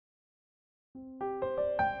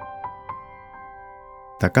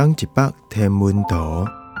逐天一百天文图，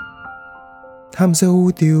探索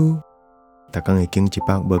宇宙。逐天会经一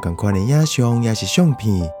百无同款的影像，也是相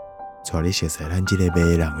片，带你熟悉咱这个迷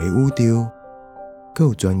人的宇宙。更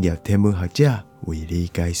有专业天文学者为你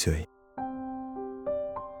解说。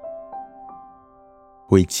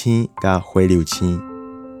彗星甲回流星，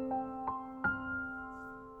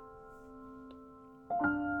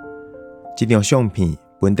这张相片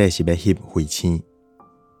本地是要翕彗星，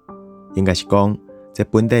应该是讲，这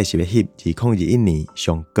本地是要翕2021年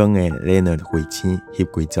上光的Leonard彗星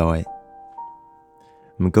翕几组的。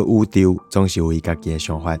不过宇宙总是有伊家己的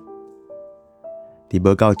想法，伫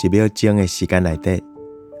无到1秒钟的时间内底，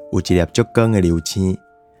有一粒足光的流星，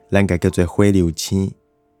咱家叫做回流星，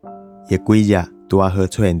伊轨迹拄好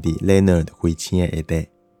出现伫Leonard彗星的下底。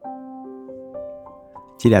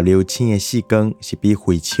这粒流星的视光是比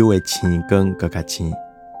彗手的青光更较青。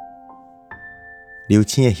流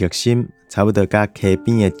星的核心差不多甲溪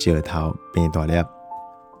边的石头平大粒，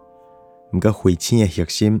不过彗星的核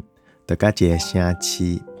心就甲一个城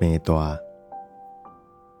市平大。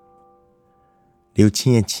流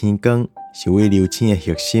星的青光是为流星的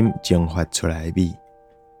核心蒸发出来的美，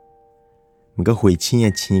不过彗星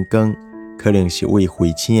的青光可能是为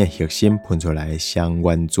彗星的核心喷出来的双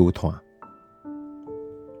原子弹。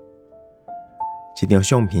这张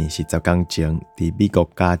相片是10天前伫美国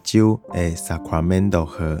加州的 Sacramento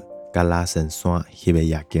河甲拉伸山翕的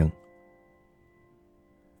夜景。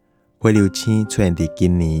回流星出现伫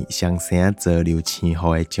今年双星座流星雨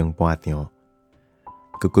的前半场，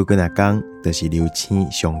过几仔天就是流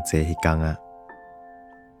星上侪迄天啊。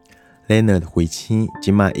Leonard彗星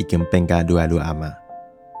即马已经变甲愈来愈暗啊。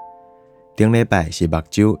顶礼拜是目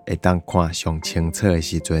睭会当看上清楚的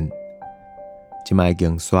时阵，即马已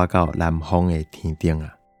经刷到南方的天顶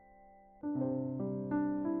啊。